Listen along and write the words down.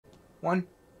One.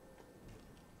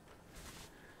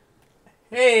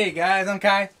 Hey guys, I'm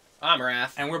Kai. I'm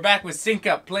Raph. And we're back with Sync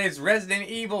Up Plays Resident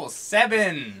Evil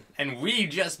 7. And we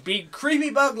just beat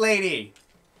Creepy Bug Lady.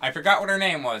 I forgot what her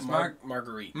name was.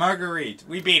 Marguerite. Marguerite.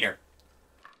 We beat her.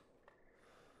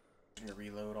 I'm gonna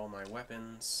reload all my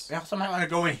weapons. We also might want to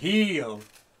go and heal.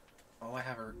 All I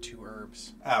have are 2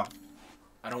 herbs. Oh.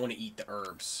 I don't want to eat the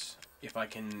herbs. If I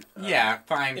can...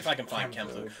 find... If I can find chem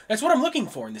fluid. That's what I'm looking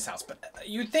for in this house. But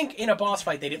you'd think in a boss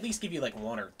fight they'd at least give you like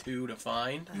 1 or 2 to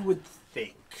find. You would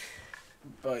think.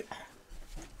 But...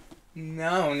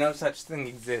 No such thing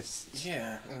exists.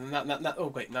 Yeah. Not oh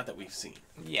wait, not that we've seen.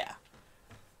 Yeah.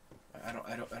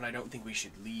 I don't think we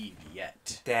should leave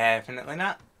yet. Definitely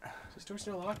not. Is the door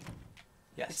still locked?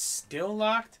 Yes. It's still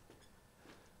locked?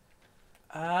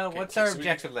 What's our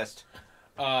objective list?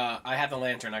 I have the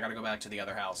lantern. I gotta go back to the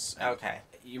other house. Okay.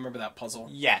 You remember that puzzle?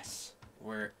 Yes.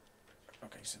 Where...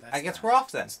 Okay, so that's... I guess we're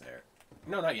off then. That's there.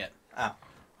 No, not yet. Oh.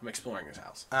 I'm exploring this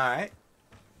house. Alright.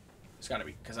 It's gotta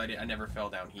be, because I never fell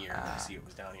down here. I see it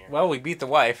was down here. Well, we beat the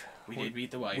wife. We did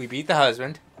beat the wife. We beat the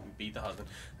husband. We beat the husband.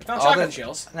 I found shotgun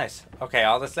shells. Nice. Okay,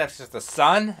 all that's left is the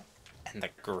son and the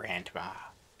grandma.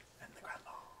 And the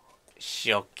grandma.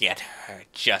 She'll get her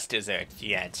just desserts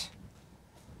yet.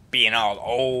 Being all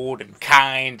old and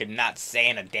kind and not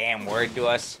saying a damn word to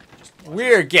us.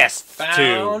 We're guests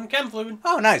Found too. chem fluid.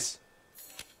 Oh, nice.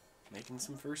 Making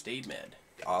some first aid med.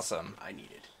 Awesome. I need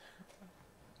it.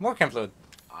 More chem fluid.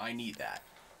 I need that.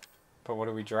 But what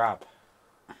do we drop?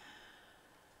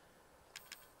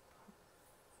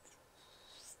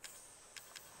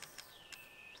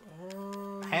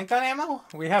 Handgun ammo?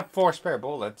 We have 4 spare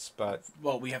bullets, but...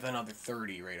 Well, we have another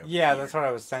 30 right over yeah, here. that's what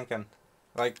I was thinking.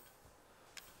 Like...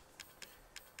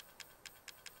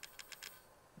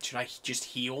 Should I just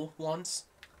heal once?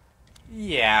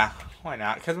 Yeah, why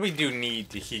not? Because we do need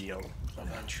to heal.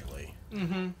 Eventually.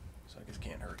 Mm-hmm. So I guess it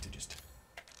can't hurt to just...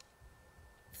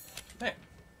 Hey.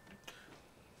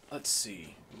 Let's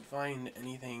see. Can we find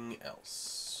anything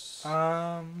else?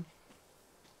 I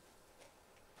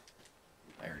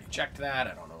already checked that.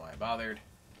 I don't know why I bothered.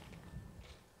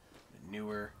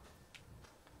 Newer.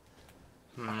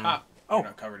 Aha! Oh. You're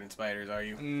not covered in spiders, are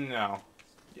you? No.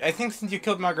 I think since you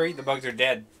killed Marguerite, the bugs are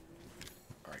dead.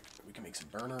 Alright, we can make some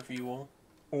burner fuel.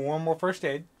 One more first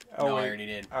aid. Oh, no, wait. I already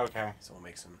did. Okay. So we'll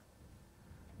make some...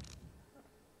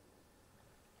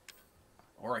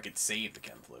 Or I could save the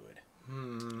chem fluid.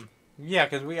 Yeah,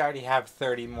 because we already have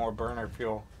 30 more burner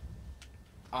fuel.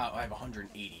 I have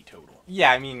 180 total.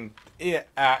 Yeah, I mean,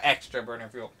 extra burner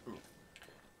fuel.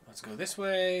 Let's go this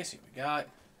way, see what we got.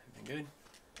 Anything good?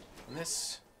 And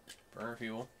this, burner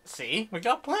fuel. See? We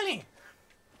got plenty.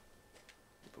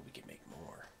 But we can make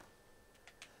more.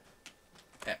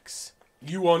 X.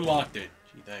 You unlocked it.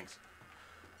 Gee, thanks.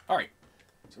 Alright.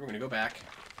 So we're going to go back.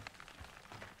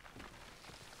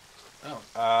 Oh.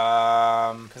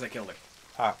 Because I killed her.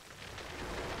 Oh.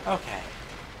 Okay.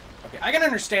 Okay, I can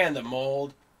understand the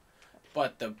mold,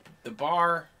 but the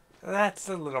bar... That's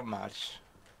a little much.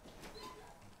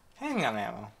 Handgun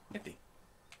ammo. 50.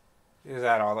 Is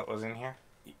that all that was in here?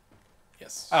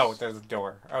 Yes. Oh, there's a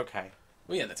door. Okay.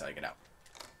 Well, yeah, that's how you get out.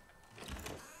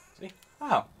 See?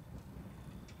 Oh.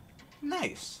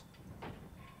 Nice.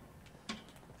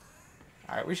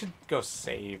 Alright, we should go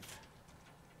save.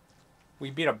 We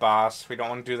beat a boss. We don't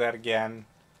want to do that again.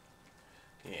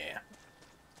 Yeah.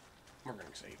 We're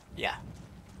going to save. Yeah.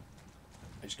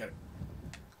 I just got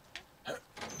to...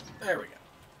 There we go.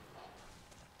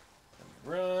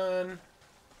 Run.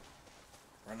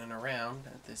 Running around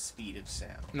at the speed of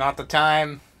sound. Not the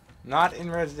time. Not in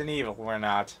Resident Evil, we're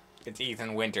not. It's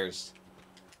Ethan Winters.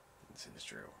 This is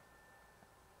true.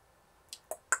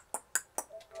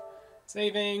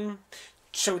 Saving.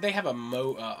 So they have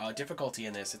a difficulty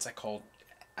in this. It's like called,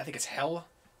 I think it's Hell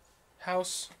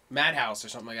House? Madhouse or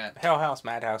something like that. Hell House,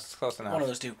 Madhouse, close enough. One of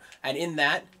those two. And in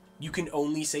that, you can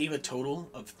only save a total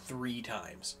of 3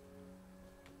 times.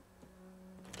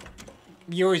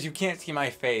 Viewers, you can't see my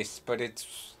face, but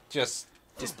it's just...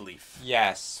 Disbelief.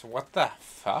 Yes. What the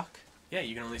fuck? Yeah,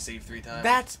 you can only save 3 times.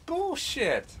 That's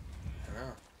bullshit. I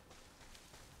know.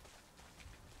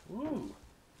 Ooh.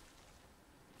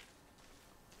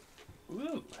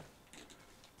 Ooh.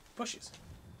 Bushes.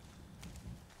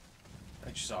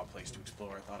 I just saw a place to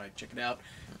explore. I thought I'd check it out.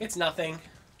 It's nothing.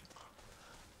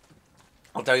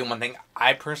 I'll tell you one thing.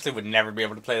 I personally would never be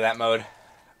able to play that mode.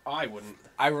 I wouldn't.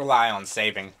 I rely on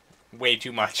saving way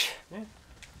too much. Yeah.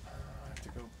 I have to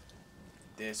go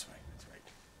this way. That's right.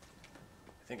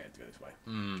 I think I have to go this way.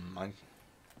 I'm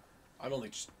only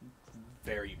just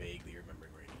very vaguely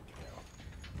remembering where I need to go.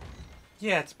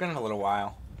 Yeah, it's been a little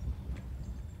while.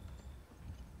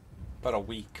 about a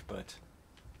week, but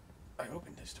I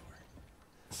opened this door.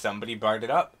 somebody barred it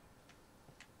up.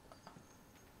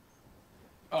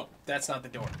 Oh, that's not the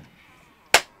door.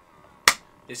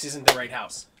 This isn't the right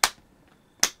house.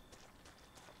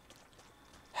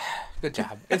 Good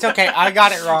job. It's okay. I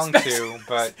got it wrong too,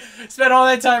 but Spent all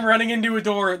that time running into a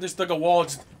door. There's like a wall.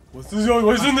 Just, what's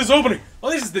in this opening? Oh,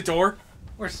 this is the door.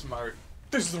 we're smart.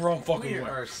 This is the wrong fucking We way.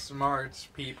 are smart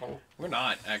people. We're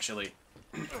not, actually.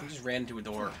 We just ran into a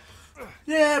door.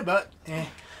 Yeah, but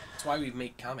That's why we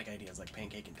make comic ideas like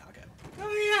Pancake and Taco.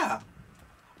 Oh yeah.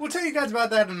 We'll tell you guys about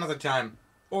that another time.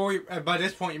 Or by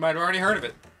this point, you might have already heard of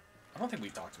it. I don't think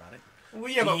we've talked about it. Well,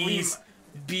 yeah, Bees.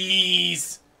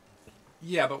 Bees.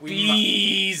 Yeah, but we.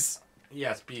 Bees.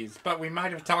 Yes, bees. But we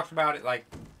might have talked about it like.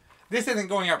 This isn't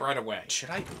going up right away. Should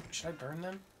I burn them? Should I burn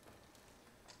them?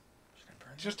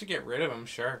 Just to get rid of them,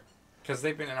 sure. Because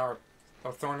they've been a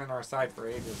thorn in our side for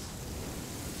ages.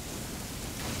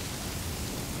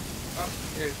 Oh,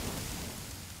 here.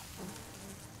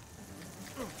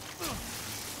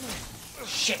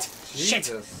 Shit!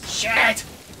 Jesus. Shit! Shit!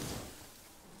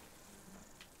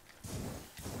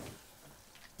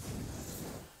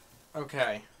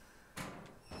 Okay.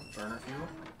 Burner fuel?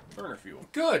 Burner fuel.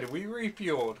 Good, we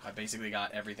refueled. I basically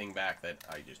got everything back that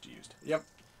I just used. Yep.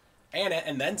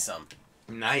 And then some.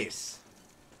 Nice.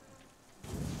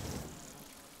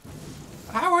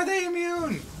 How are they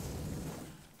immune?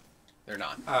 They're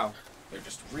not. Oh. They're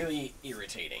just really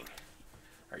irritating.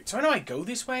 Alright, so I know I go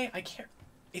this way. I can't...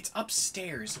 It's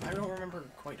upstairs. I don't remember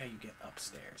quite how you get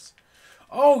upstairs.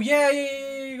 Oh, yeah.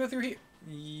 You go through here.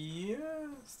 Yeah.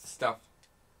 Stuff.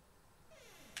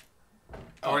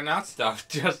 Oh. Or not stuff,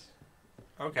 just...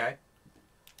 Okay.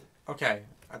 Okay.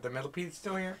 Are the millipedes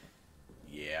still here?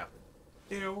 Yeah.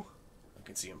 Ew. I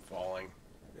can see them falling.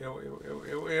 Ew, ew, ew,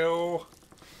 ew, ew.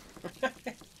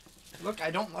 Look,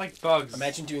 I don't like bugs.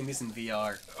 Imagine doing this in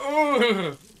VR.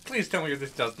 Ugh. Please tell me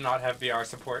this does not have VR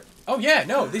support. Oh yeah,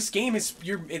 no, this game is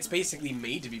it's basically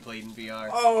made to be played in VR.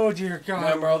 Oh dear God!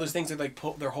 Remember all those things are like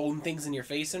they're holding things in your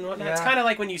face and whatnot. Yeah. It's kind of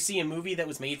like when you see a movie that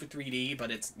was made for 3D,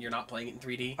 but you're not playing it in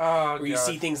 3D. Oh Where you God.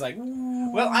 see things like.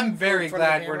 Ooh, Well, I'm very in front of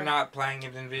the glad we're camera. not playing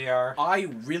it in VR. I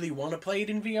really want to play it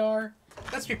in VR.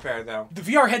 Let's be fair though. The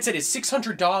VR headset is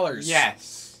 $600.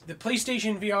 Yes. The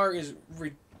PlayStation VR is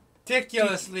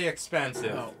Ridiculously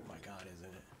expensive. Oh my God, isn't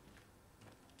it?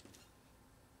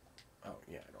 Oh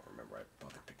yeah, I don't remember. I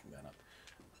bothered picking that up.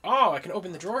 Oh, I can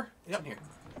open the drawer. It's in here.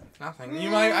 Nothing. You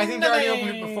might. I think you already opened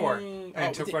it before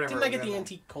and took whatever. Didn't I get was the in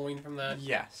antique coin from that?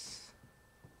 Yes.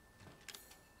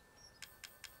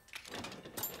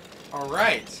 All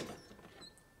right.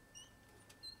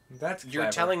 That's You're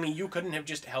clever. telling me you couldn't have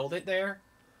just held it there,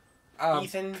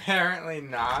 Ethan? Apparently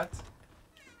not.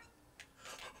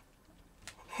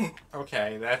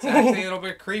 Okay, that's actually a little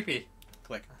bit creepy.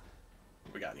 Click.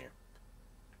 What we got in here?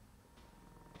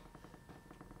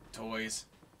 Toys.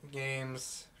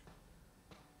 Games.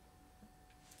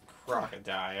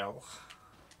 Crocodile.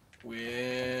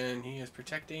 When he is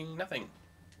protecting nothing.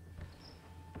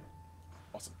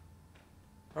 Awesome.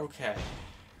 Okay.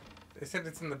 They said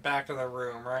it's in the back of the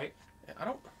room, right? Yeah, I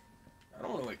don't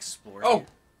want to explore. Oh! Here.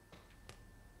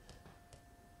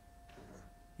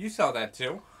 You saw that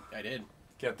too. I did.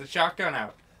 Get the shotgun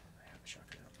out. I have a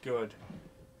shotgun. Good.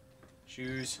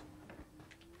 Shoes.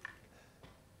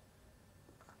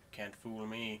 Can't fool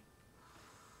me.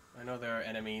 I know there are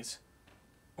enemies.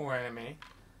 Or enemy.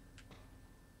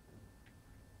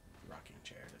 Rocking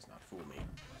chair does not fool me.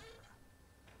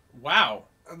 Wow.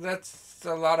 That's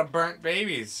a lot of burnt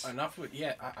babies. Enough with...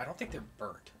 Yeah, I don't think they're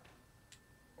burnt.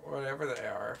 Whatever they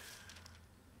are.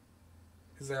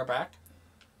 Is there a back?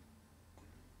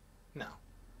 No.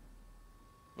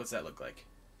 What's that look like?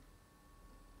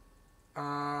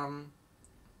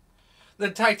 The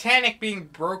Titanic being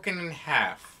broken in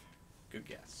half. Good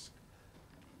guess.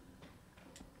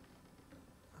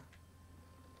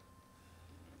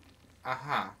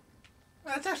 Uh-huh.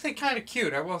 That's actually kind of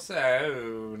cute, I will say.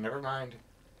 Oh, never mind.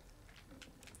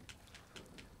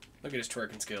 Look at his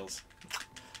twerking skills.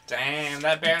 Damn,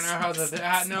 that bear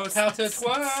knows how to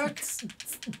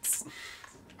twerk.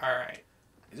 Alright.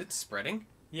 Is it spreading?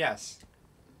 Yes.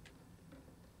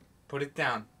 Put it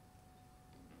down.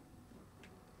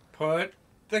 Put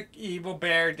the evil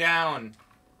bear down.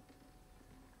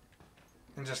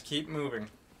 And just keep moving.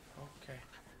 Okay.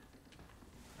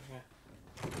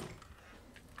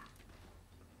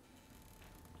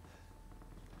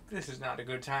 This is not a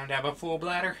good time to have a full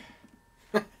bladder.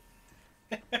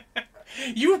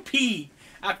 You pee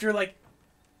after like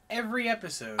every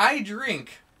episode. I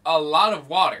drink a lot of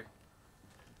water.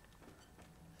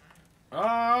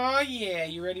 Oh, yeah.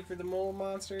 You ready for the mole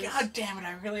monsters? God damn it,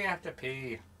 I really have to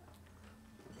pee.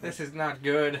 This is not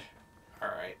good.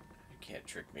 Alright. You can't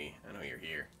trick me. I know you're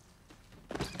here.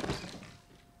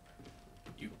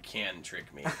 You can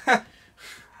trick me.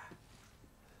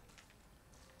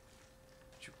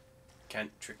 You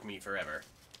can't trick me forever.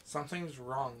 Something's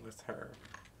wrong with her.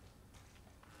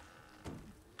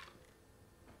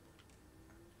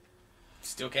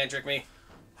 Still can't trick me?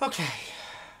 Okay.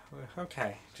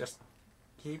 Okay, just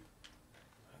keep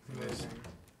moving.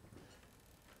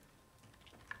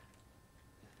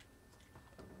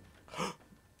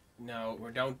 No,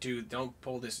 don't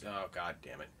pull this. Oh, god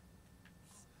damn it.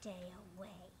 Stay away.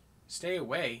 Stay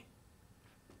away?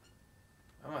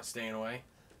 I'm not staying away.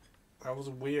 That was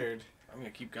weird. I'm gonna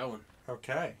keep going.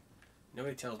 Okay.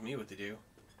 Nobody tells me what to do.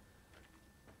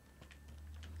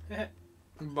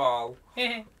 Ball.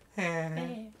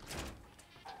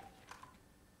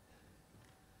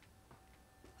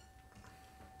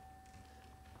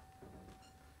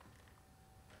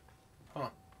 Huh.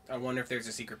 I wonder if there's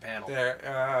a secret panel.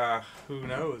 There, who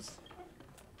knows?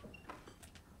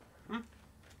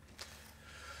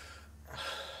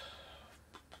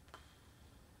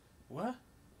 What?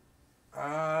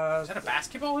 Is Is that a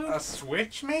basketball hoop? a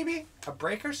switch, maybe? A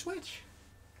breaker switch?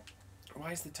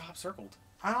 Why is the top circled?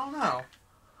 I don't know.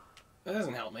 That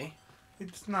doesn't help me.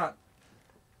 It's not.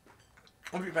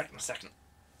 I'll be back in a second.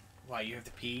 Why, you have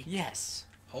to pee? Yes.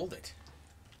 Hold it.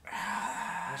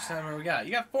 How much time have we got?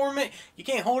 You got 4 minutes. You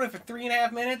can't hold it for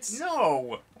 3.5 minutes?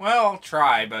 No. Well, I'll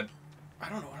try, but I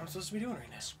don't know what I'm supposed to be doing right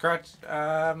now. scratch.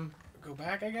 Go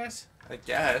back, I guess? I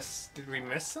guess. Did we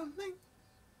miss something?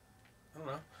 I don't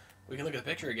know. We can look at the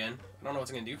picture again. I don't know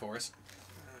what's it going to do for us.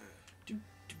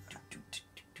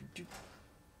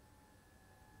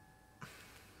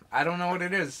 I don't know what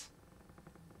it is.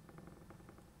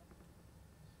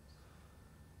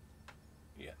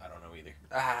 Yeah, I don't know either.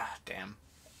 Ah, damn.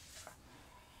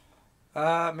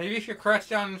 Maybe if you crouch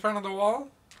down in front of the wall?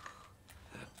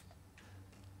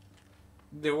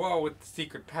 The wall with the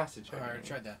secret passage. I already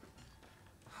tried that.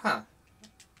 Huh.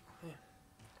 Yeah.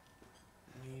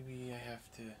 Maybe I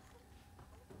have to...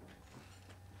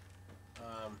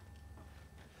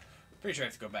 Pretty sure I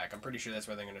have to go back. I'm pretty sure that's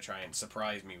where they're going to try and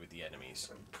surprise me with the enemies.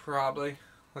 Probably.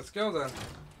 Let's go then.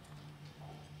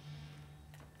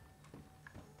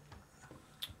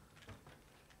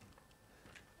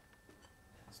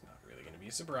 It's not really going to be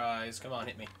a surprise. Come on,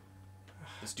 hit me.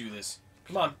 Let's do this.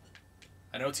 Come on.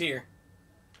 I know it's here.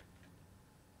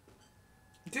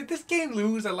 Did this game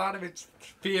lose a lot of its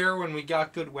fear when we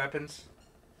got good weapons?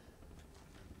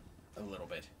 A little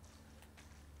bit.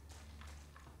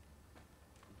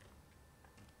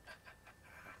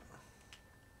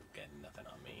 Got nothing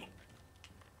on me.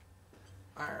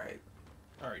 Alright.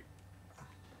 Alright.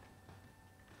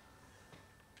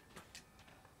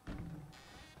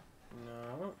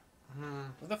 No.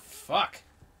 What the fuck?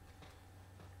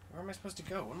 Where am I supposed to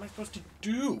go? What am I supposed to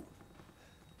do?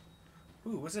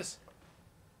 Ooh, what's this?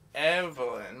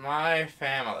 Evelyn, my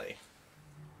family.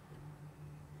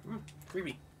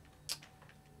 Creepy.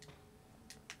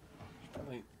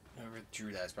 Probably whoever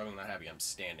drew that is probably not happy I'm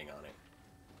standing on it.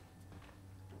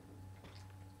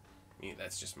 Yeah,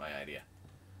 that's just my idea.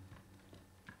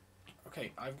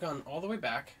 Okay, I've gone all the way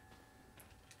back.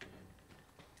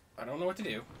 I don't know what to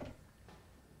do.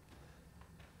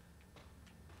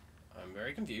 I'm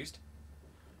very confused.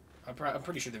 I'm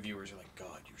pretty sure the viewers are like,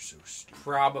 God, you're so stupid.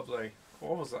 Probably.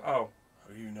 What was it? Oh.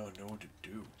 How do you not know what to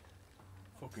do?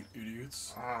 Fucking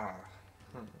idiots. Ah.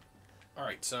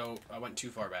 Alright, so I went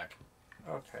too far back.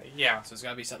 Okay, yeah. So there's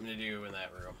gotta be something to do in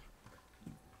that room.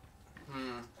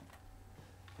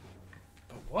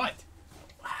 But what?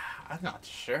 I'm not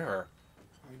sure.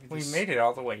 Maybe We this- made it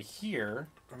all the way here.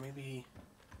 Or maybe...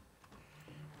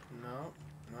 No,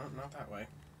 not that way. I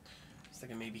was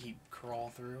thinking maybe he'd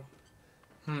crawl through.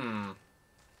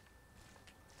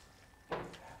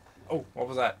 Oh, what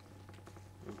was that?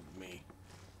 Ooh, me.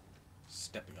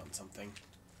 Stepping on something.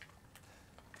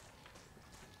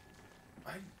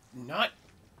 I'm not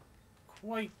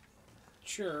quite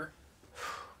sure.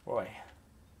 Boy.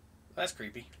 That's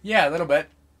creepy. Yeah, a little bit.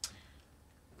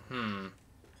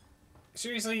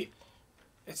 Seriously,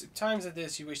 it's at times like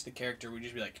this you wish the character would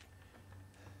just be like,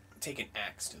 take an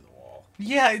axe to the wall.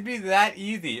 Yeah, it'd be that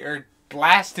easy. Or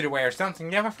blast it away or something.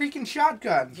 You have a freaking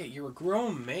shotgun. Yeah, you're a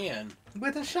grown man.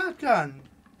 With a shotgun.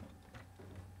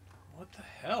 What the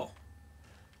hell?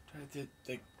 Did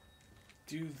they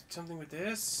do something with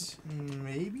this?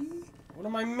 Maybe? What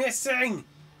am I missing?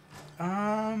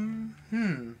 Are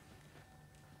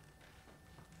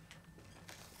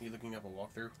You looking up a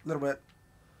walkthrough? little bit.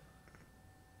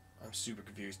 I'm super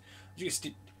confused. You just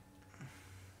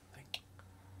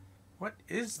What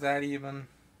is that even?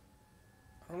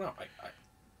 I don't know.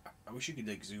 I wish you could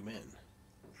like zoom in.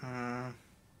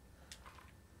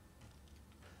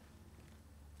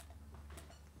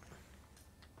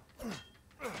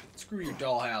 Screw your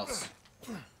dollhouse.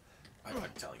 I'm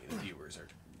telling you, the viewers are.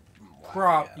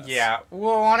 Yeah.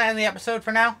 We'll want to end the episode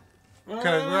for now.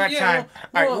 Because we're at time.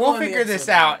 We'll Alright, we'll figure this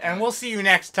out, and we'll see you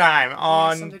next time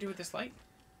on... Something to do with this light?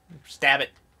 Stab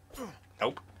it.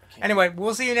 Nope. Anyway,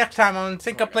 we'll see you next time on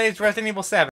Sync Up Plays Resident Evil 7.